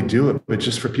overly do it, but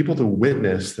just for people to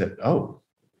witness that, oh,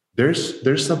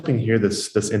 there's something here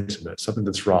that's intimate, something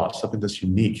that's raw, something that's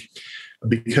unique.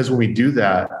 Because when we do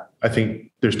that, I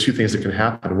think there's 2 things that can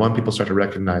happen. One, people start to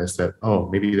recognize that, oh,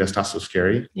 maybe that's not so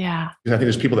scary. Yeah. Because I think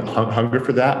there's people that hunger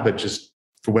for that, but just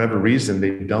for whatever reason, they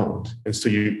don't. And so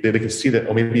they can see that,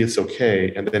 oh, maybe it's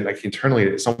okay. And then internally,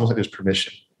 it's almost like there's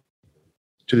permission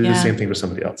to do the same thing for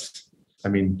somebody else. I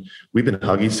mean, we've been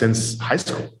huggy since high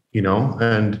school,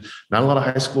 and not a lot of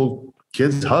high school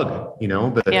kids hug,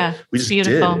 but we just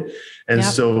beautiful. Did. And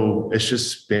so it's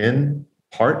just been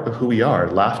part of who we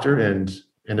are, laughter and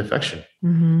affection.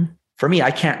 Mm-hmm. For me,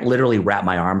 I can't literally wrap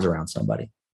my arms around somebody.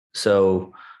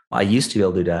 So I used to be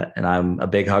able to do that. And I'm a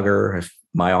big hugger. If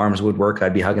my arms would work,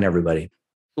 I'd be hugging everybody.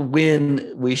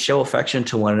 When we show affection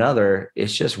to one another,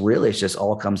 it's just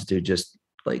all comes to just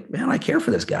like, man, I care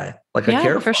for this guy. Like I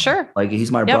care for sure. Like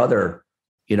he's my brother.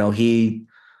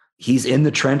 He's in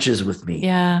the trenches with me.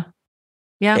 Yeah.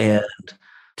 Yeah. And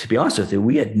to be honest with you,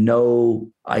 we had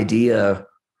no idea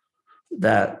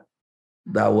that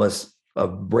was a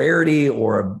rarity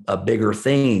or a bigger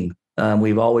thing.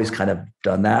 We've always kind of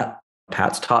done that.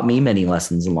 Pat's taught me many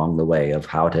lessons along the way of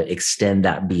how to extend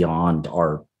that beyond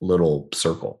our little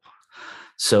circle.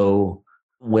 So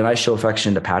when I show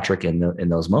affection to Patrick in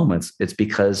those moments, it's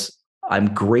because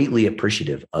I'm greatly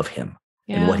appreciative of him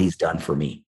and what he's done for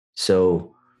me.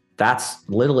 So that's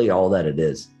literally all that it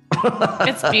is.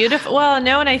 It's beautiful. Well,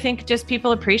 no, and I think just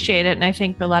people appreciate it. And I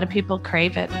think a lot of people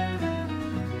crave it.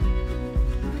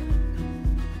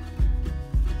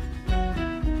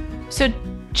 So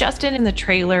Justin, in the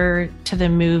trailer to the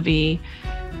movie,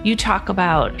 you talk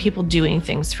about people doing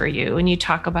things for you, and you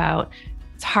talk about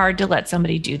it's hard to let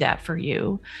somebody do that for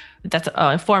you. That's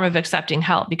a form of accepting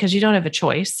help because you don't have a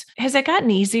choice. Has it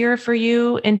gotten easier for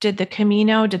you? And did the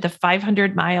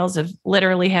 500 miles of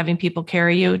literally having people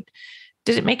carry you,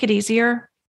 did it make it easier?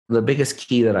 The biggest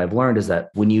key that I've learned is that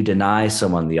when you deny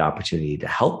someone the opportunity to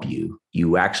help you,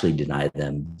 you actually deny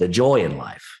them the joy in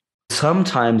life.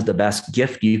 Sometimes the best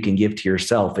gift you can give to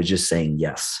yourself is just saying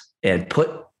yes and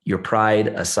put your pride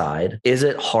aside. Is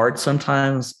it hard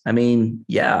sometimes? I mean,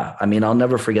 yeah. I mean, I'll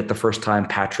never forget the first time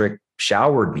Patrick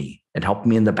showered me and helped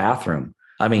me in the bathroom.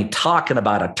 I mean, talking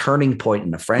about a turning point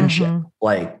in a friendship.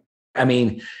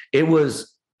 Mm-hmm. It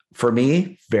was, for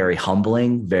me, very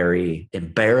humbling, very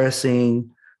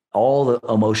embarrassing, all the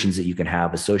emotions that you can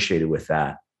have associated with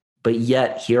that. But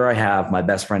yet here I have my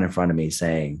best friend in front of me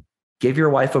saying, give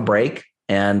your wife a break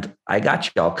and I got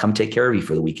you. I'll come take care of you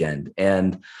for the weekend.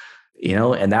 And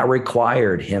that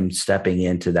required him stepping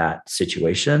into that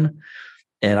situation.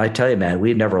 And I tell you, man,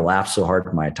 we'd never laughed so hard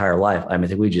in my entire life. I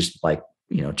think we just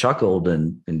chuckled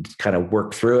and kind of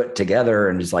worked through it together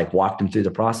and just walked him through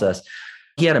the process.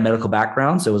 He had a medical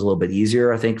background, so it was a little bit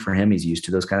easier, I think, for him. He's used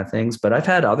to those kind of things. But I've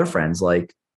had other friends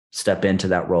like step into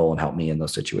that role and help me in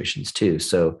those situations too.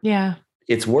 So Yeah.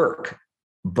 it's work,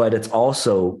 but it's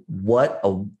also what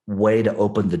a way to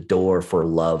open the door for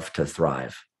love to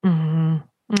thrive.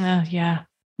 Yeah,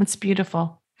 it's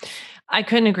beautiful. I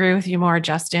couldn't agree with you more,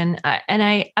 Justin. And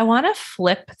I want to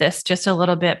flip this just a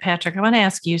little bit, Patrick. I want to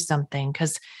ask you something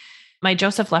because my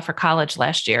Joseph left for college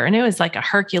last year, and it was like a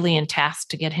Herculean task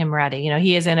to get him ready.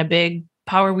 He is in a big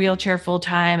power wheelchair full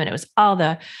time, and it was all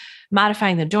the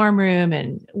modifying the dorm room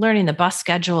and learning the bus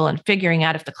schedule and figuring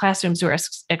out if the classrooms were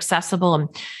accessible, and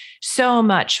so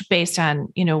much based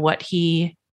on, what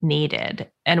he needed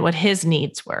and what his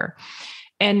needs were.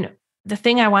 And the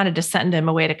thing I wanted to send him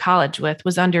away to college with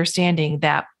was understanding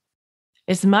that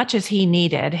as much as he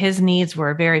needed, his needs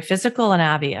were very physical and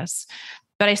obvious.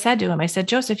 But I said to him,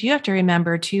 Joseph, you have to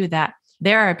remember too, that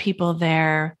there are people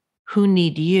there who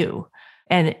need you.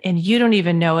 And you don't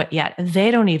even know it yet.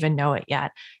 They don't even know it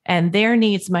yet. And their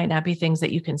needs might not be things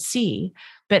that you can see,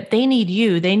 but they need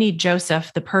you. They need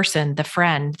Joseph, the person, the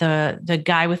friend, the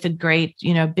guy with the great,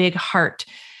 big heart.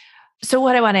 So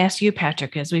what I want to ask you,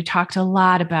 Patrick, is we've talked a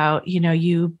lot about,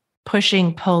 you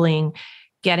pushing, pulling,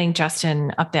 getting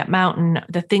Justin up that mountain,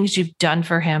 the things you've done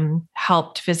for him,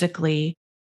 helped physically.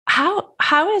 How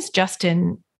has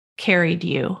Justin carried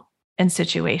you in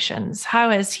situations? How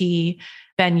has he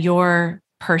been your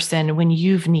person when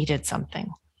you've needed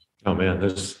something? Oh man,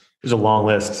 there's a long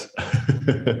list.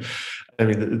 I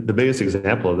mean, the biggest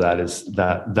example of that is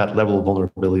that level of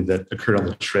vulnerability that occurred on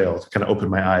the trail to kind of open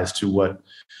my eyes to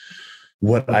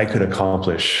what I could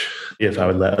accomplish if I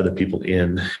would let other people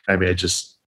in. I mean,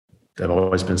 I've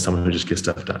always been someone who just gets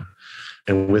stuff done.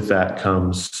 And with that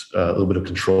comes a little bit of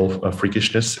control,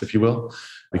 freakishness, if you will,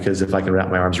 because if I can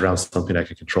wrap my arms around something, I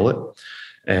can control it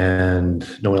and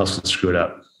no one else can screw it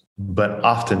up. But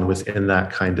often within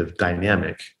that kind of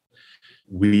dynamic,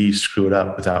 we screw it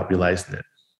up without realizing it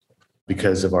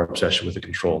because of our obsession with the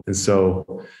control. And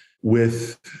so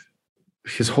with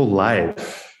his whole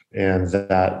life and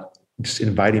that just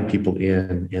inviting people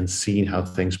in and seeing how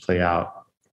things play out,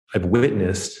 I've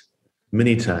witnessed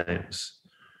many times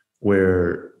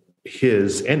where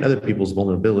his and other people's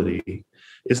vulnerability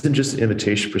isn't just an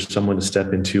invitation for someone to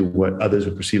step into what others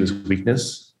would perceive as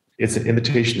weakness. It's an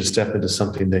invitation to step into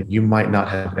something that you might not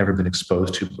have ever been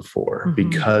exposed to before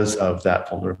because of that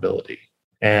vulnerability.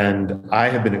 And I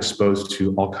have been exposed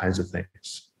to all kinds of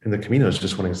things. And the Camino is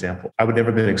just one example. I would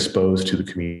never have been exposed to the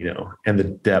Camino and the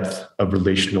depth of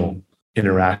relational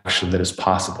interaction that is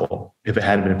possible if it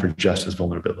hadn't been for just his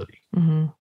vulnerability.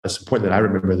 It's important that I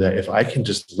remember that if I can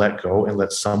just let go and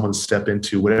let someone step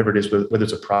into whatever it is, whether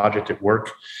it's a project at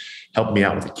work, help me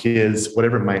out with the kids,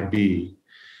 whatever it might be,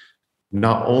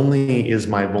 not only is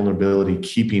my vulnerability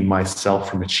keeping myself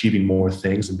from achieving more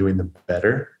things and doing them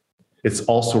better, it's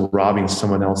also robbing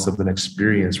someone else of an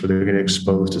experience where they're getting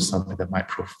exposed to something that might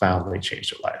profoundly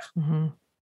change their life.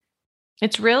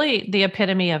 It's really the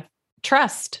epitome of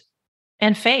trust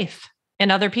and faith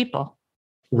in other people.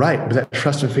 Right. But that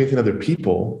trust and faith in other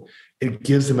people, it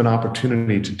gives them an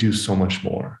opportunity to do so much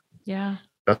more. Yeah.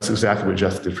 That's exactly what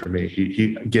Justin did for me.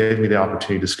 He gave me the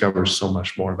opportunity to discover so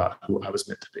much more about who I was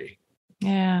meant to be.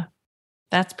 Yeah.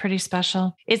 That's pretty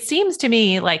special. It seems to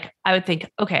me like I would think,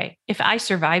 okay, if I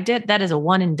survived it, that is a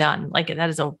one and done. Like that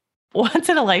is a once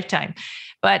in a lifetime.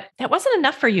 But that wasn't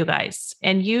enough for you guys.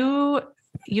 And you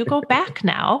go back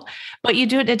now, but you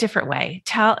do it a different way.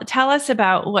 Tell us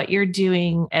about what you're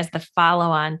doing as the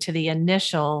follow-on to the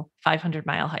initial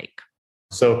 500-mile hike.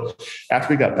 So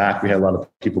after we got back, we had a lot of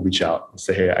people reach out and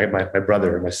say, hey, my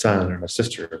brother or my son or my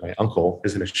sister or my uncle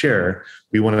is in a chair.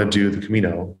 We want to do the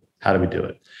Camino. How do we do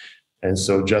it? And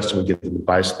so Justin would give them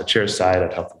advice on the chair side.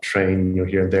 I'd help them train,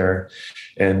 here and there.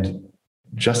 And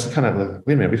Justin kind of like,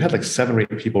 wait a minute, we've had like 7 or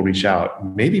 8 people reach out.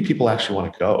 Maybe people actually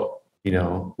want to go.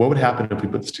 What would happen if we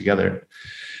put this together?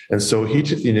 And so he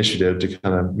took the initiative to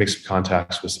kind of make some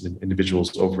contacts with some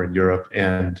individuals over in Europe.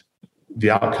 And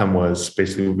the outcome was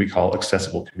basically what we call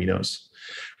accessible Caminos,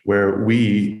 where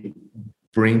we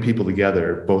bring people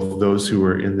together, both those who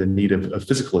are in the need of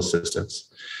physical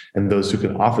assistance and those who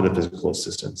can offer the physical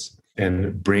assistance,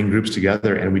 and bring groups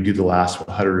together. And we do the last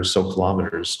 100 or so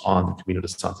kilometers on the Camino de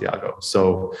Santiago.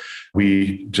 So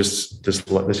we just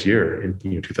this year in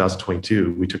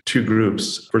 2022, we took 2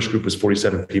 groups. First group was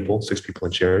 47 people, 6 people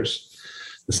in chairs.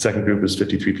 The second group was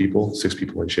 53 people, 6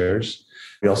 people in chairs.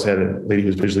 We also had a lady who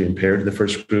was visually impaired in the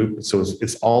first group. So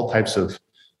it's all types of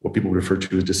what people refer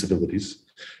to as disabilities.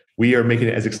 We are making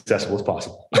it as accessible as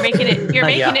possible. You're making it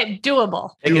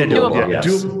doable.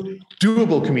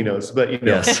 Doable Caminos, but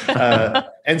Yes.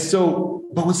 And so,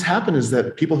 but what's happened is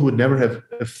that people who would never have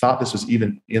thought this was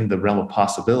even in the realm of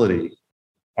possibility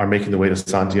are making the way to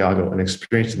Santiago and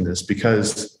experiencing this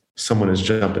because someone is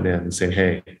jumping in and saying,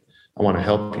 hey, I want to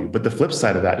help you. But the flip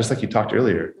side of that, just like you talked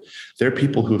earlier, there are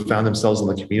people who have found themselves in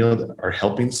the Camino that are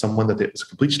helping someone that is a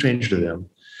complete stranger to them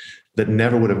that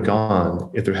never would have gone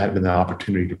if there hadn't been the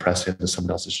opportunity to press into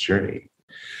someone else's journey.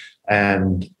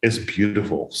 And it's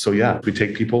beautiful. So yeah, we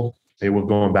take people, they were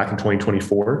going back in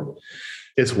 2024.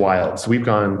 It's wild. So we've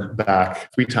gone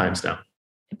back 3 times now.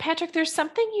 Patrick, there's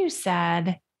something you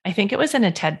said, I think it was in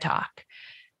a TED Talk,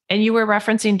 and you were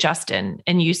referencing Justin,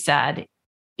 and you said,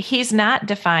 he's not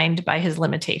defined by his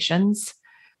limitations.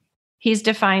 He's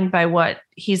defined by what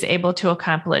he's able to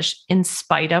accomplish in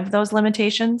spite of those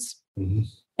limitations. Mm-hmm.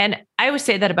 And I always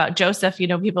say that about Joseph.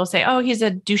 People say, oh, he's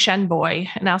a Duchenne boy.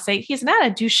 And I'll say, he's not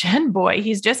a Duchenne boy.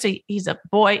 He's a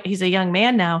boy. He's a young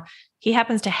man now. He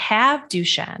happens to have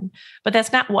Duchenne, but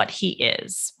that's not what he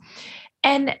is.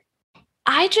 And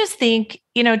I just think,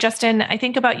 Justin, I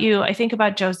think about you, I think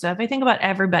about Joseph, I think about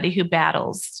everybody who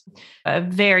battles a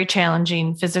very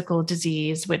challenging physical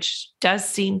disease, which does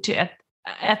seem to,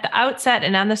 at the outset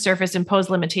and on the surface, impose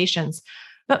limitations.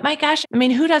 But my gosh,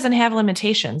 who doesn't have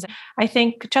limitations? I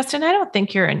think, Justin, I don't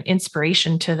think you're an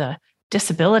inspiration to the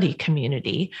disability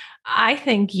community. I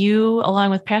think you, along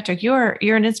with Patrick, you're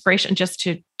an inspiration just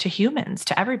to humans,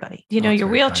 to everybody. Your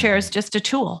wheelchair is just a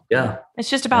tool. Yeah. It's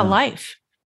just about life.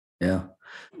 Yeah.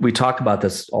 We talk about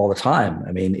this all the time.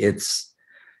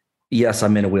 Yes,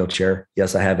 I'm in a wheelchair.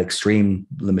 Yes, I have extreme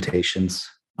limitations.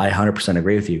 I 100%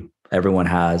 agree with you. Everyone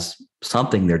has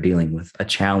something they're dealing with, a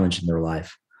challenge in their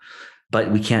life,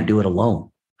 but we can't do it alone.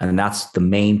 And that's the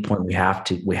main point we have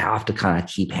to kind of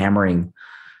keep hammering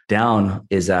down,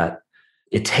 is that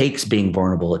it takes being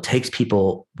vulnerable. It takes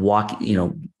people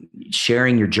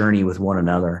sharing your journey with one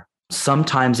another.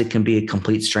 Sometimes it can be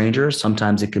complete strangers.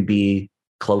 Sometimes it can be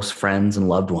close friends and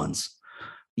loved ones.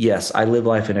 Yes, I live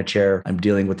life in a chair. I'm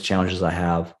dealing with the challenges I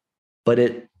have, but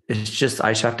I just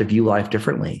have to view life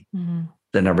differently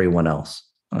than everyone else.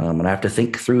 And I have to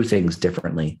think through things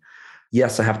differently.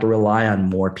 Yes, I have to rely on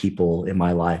more people in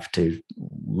my life to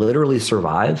literally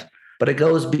survive, but it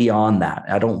goes beyond that.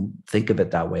 I don't think of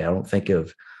it that way. I don't think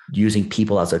of using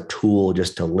people as a tool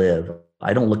just to live.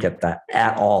 I don't look at that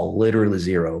at all, literally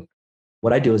zero.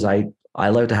 What I do is I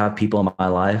like to have people in my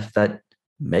life that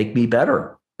make me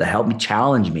better, that help me,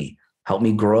 challenge me, help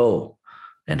me grow,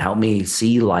 and help me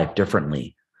see life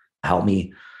differently, help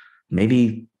me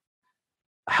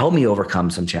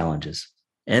overcome some challenges.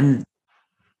 And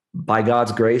by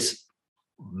God's grace,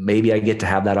 maybe I get to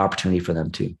have that opportunity for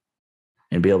them too,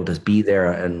 and be able to be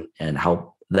there and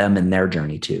help them in their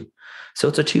journey too. So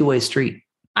it's a two-way street.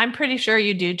 I'm pretty sure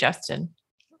you do, Justin.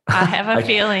 I have a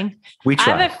feeling. I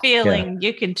have a feeling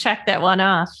you can check that one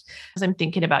off. As I'm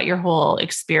thinking about your whole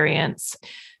experience,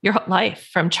 your whole life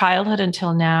from childhood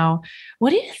until now. What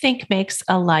do you think makes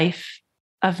a life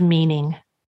of meaning?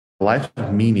 Life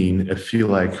of meaning, I feel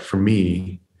like for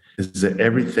me, is that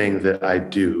everything that I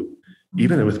do,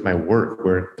 even with my work,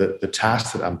 where the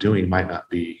task that I'm doing might not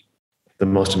be the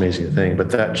most amazing thing,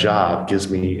 but that job gives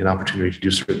me an opportunity to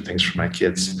do certain things for my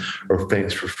kids or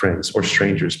things for friends or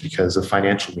strangers because of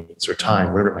financial means or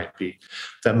time, whatever it might be.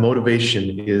 That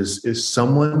motivation is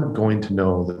someone going to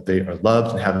know that they are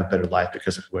loved and have a better life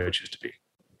because of who I choose to be,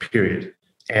 period.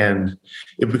 And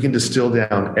if we can distill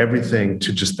down everything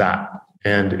to just that,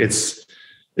 and it's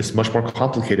much more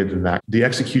complicated than that. The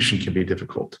execution can be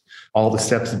difficult. All the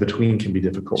steps in between can be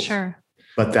difficult. Sure.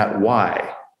 But that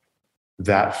why,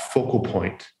 that focal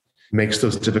point makes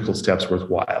those difficult steps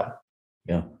worthwhile.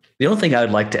 Yeah. The only thing I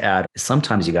would like to add is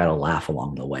sometimes you got to laugh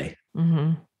along the way.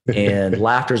 Mm-hmm. And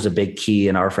laughter is a big key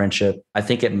in our friendship. I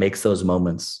think it makes those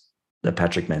moments that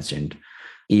Patrick mentioned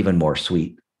even more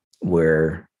sweet,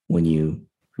 where when you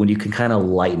can kind of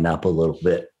lighten up a little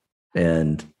bit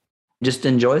and just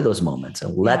enjoy those moments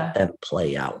and let them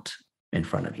play out in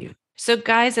front of you. So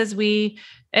guys, as we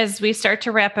start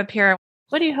to wrap up here,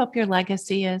 what do you hope your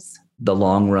legacy is? The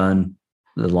long run,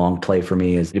 the long play for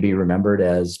me is to be remembered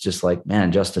as just like,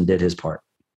 man, Justin did his part.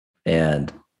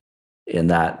 And in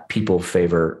that people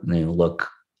favor, look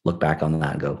back on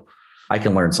that and go, I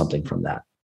can learn something from that.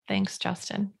 Thanks,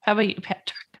 Justin. How about you,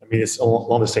 Patrick? It's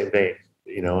along the same vein.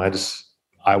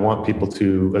 I want people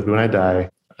to, like, when I die,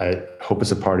 I hope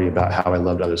it's a party about how I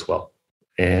loved others well.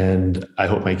 And I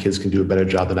hope my kids can do a better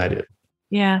job than I did.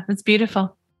 Yeah, that's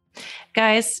beautiful.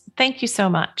 Guys, thank you so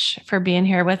much for being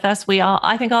here with us.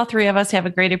 I think all three of us have a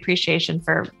great appreciation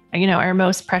for, our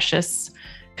most precious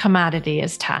commodity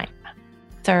is time.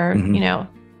 So,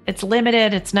 it's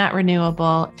limited, it's not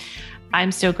renewable.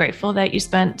 I'm so grateful that you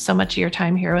spent so much of your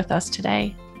time here with us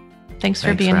today. Thanks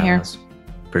for being here.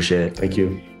 Appreciate it. Thank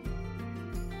you.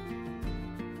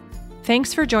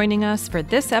 Thanks for joining us for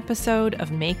this episode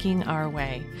of Making Our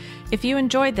Way. If you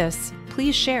enjoyed this,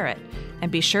 please share it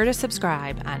and be sure to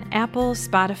subscribe on Apple,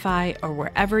 Spotify, or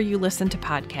wherever you listen to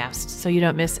podcasts so you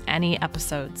don't miss any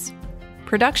episodes.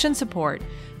 Production support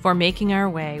for Making Our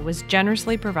Way was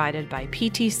generously provided by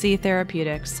PTC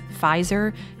Therapeutics,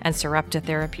 Pfizer, and Sarepta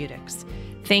Therapeutics.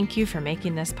 Thank you for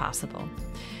making this possible.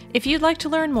 If you'd like to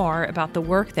learn more about the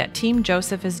work that Team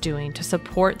Joseph is doing to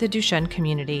support the Duchenne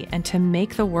community and to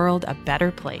make the world a better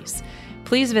place,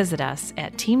 please visit us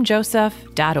at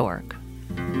teamjoseph.org.